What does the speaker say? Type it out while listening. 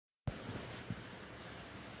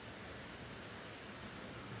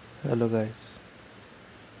Hello guys,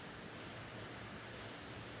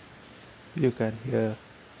 you can hear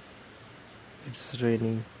it's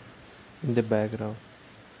raining in the background.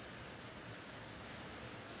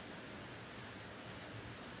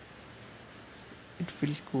 It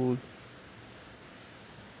feels cool.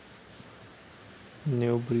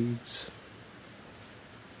 New breeds,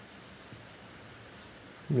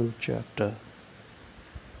 new chapter,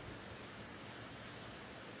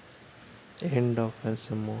 end of and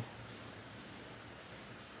some more,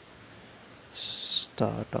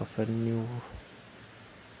 start of a new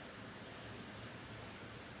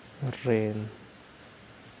rain.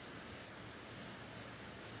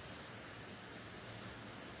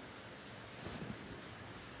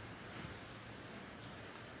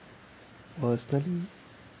 Personally,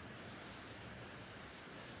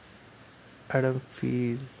 I don't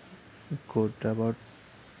feel good about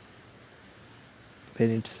when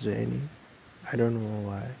it's raining. I don't know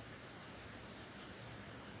why,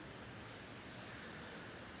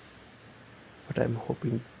 but I'm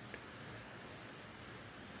hoping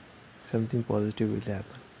something positive will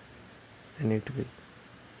happen, and it will.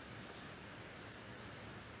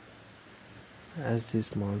 As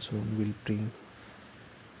this monsoon will bring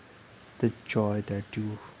the joy that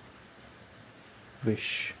you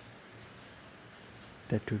wish,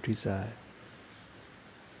 that you desire,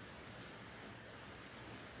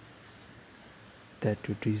 that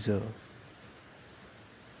you deserve.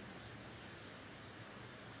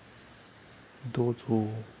 Those who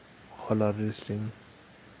all are listening,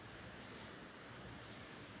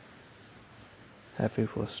 happy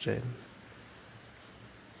first time.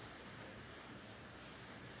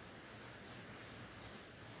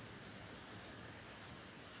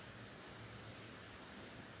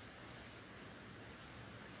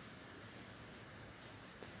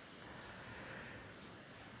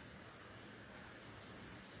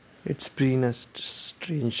 It's been a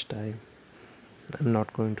strange time. I'm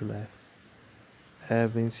not going to lie. I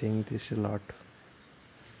have been saying this a lot.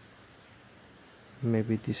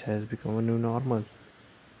 Maybe this has become a new normal.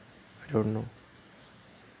 I don't know.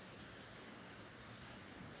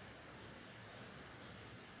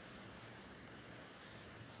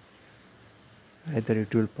 Either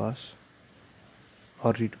it will pass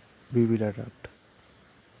or we will adapt.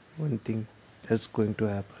 One thing that's going to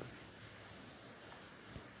happen.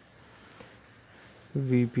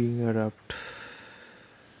 We being adapt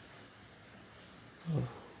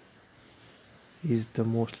is the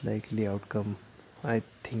most likely outcome, I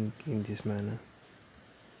think, in this manner.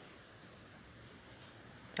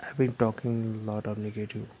 I've been talking a lot of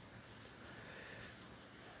negative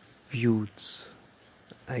views,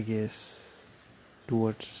 I guess,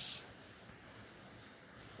 towards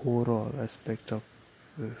overall aspects of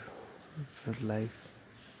life.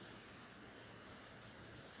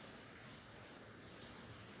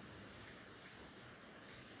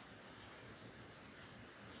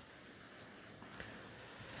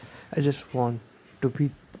 I just want to be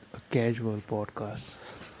a casual podcaster.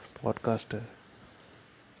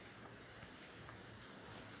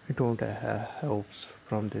 I don't have hopes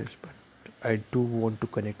from this, but I do want to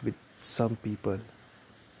connect with some people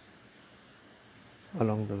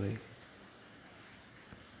along the way.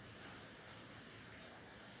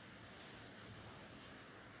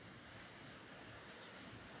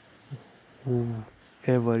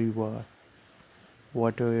 Whoever you are,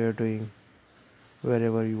 whatever you're doing,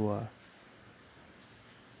 wherever you are,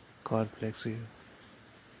 God bless you.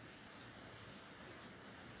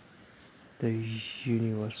 The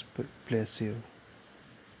universe bless you.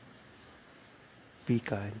 Be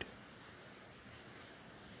kind.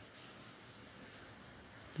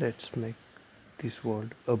 Let's make this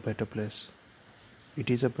world a better place.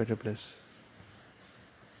 It is a better place.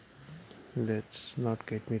 Let's not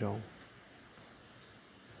get me wrong.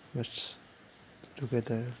 Let's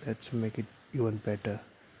together let's make it even better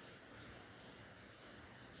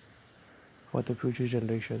for the future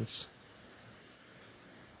generations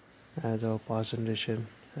as our past generation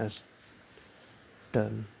has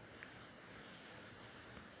done.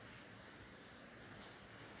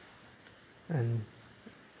 And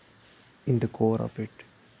in the core of it,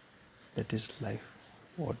 that is life,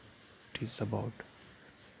 what it is about.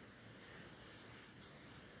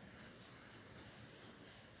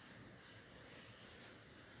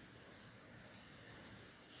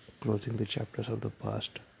 Closing the chapters of the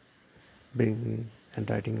past, bringing and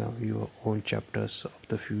writing out your own chapters of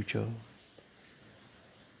the future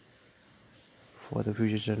for the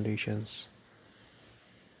future generations.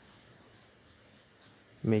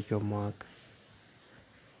 Make your mark,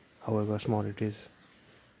 however small it is.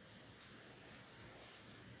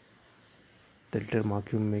 the little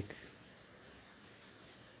mark you make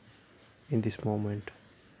in this moment,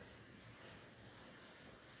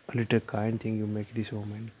 a little kind thing you make this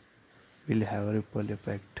moment, will have a ripple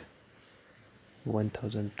effect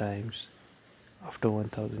 1000 times after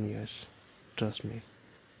 1000 years. Trust me.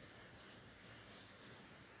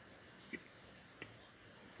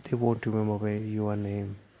 They won't remember your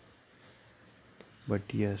name, but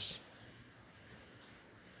yes,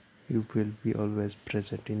 you will be always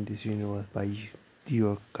present in this universe by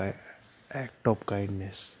your act of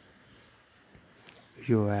kindness.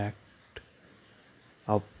 Your act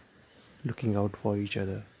of looking out for each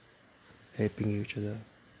other, helping each other,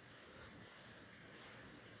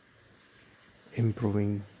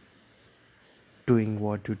 improving, doing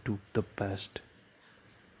what you do the best.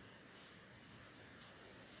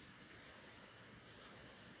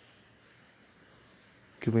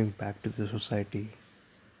 Giving back to the society.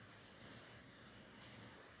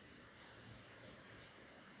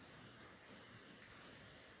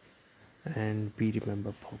 And be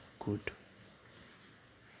remembered for good.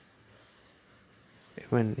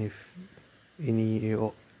 Even if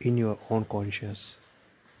in your own conscience,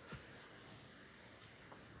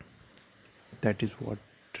 that is what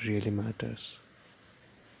really matters.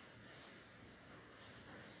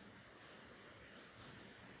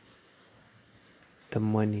 The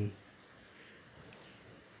money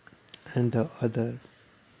and the other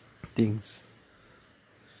things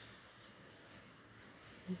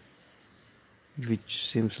which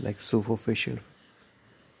seems like superficial,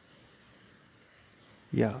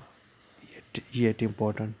 yeah, yet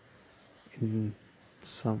important in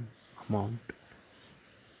some amount.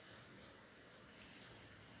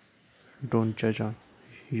 Don't judge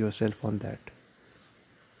yourself on that.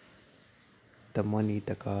 The money,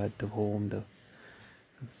 the car, the home,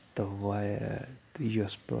 the wire, your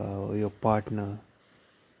spouse, your partner,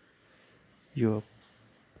 your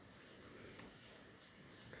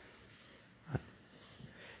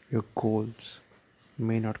your goals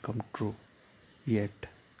may not come true yet,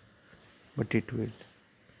 but it will.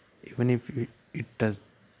 Even if it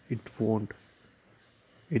won't.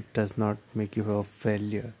 It does not make you a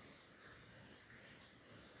failure.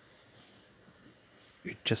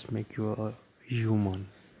 It just make you a human.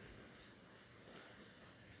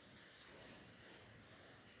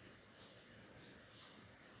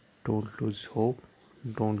 Don't lose hope.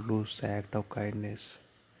 Don't lose the act of kindness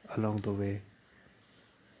along the way.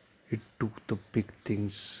 It took the big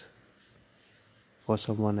things for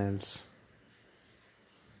someone else,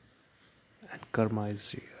 and karma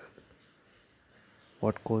is real.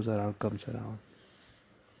 What goes around comes around.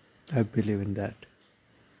 I believe in that.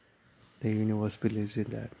 The universe believes in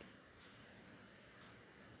that.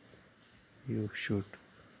 You should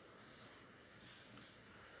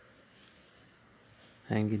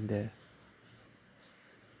hang in there.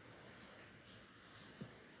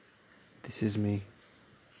 This is me,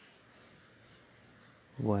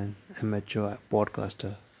 one amateur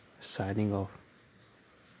podcaster, signing off.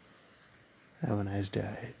 Have a nice day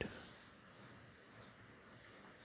ahead.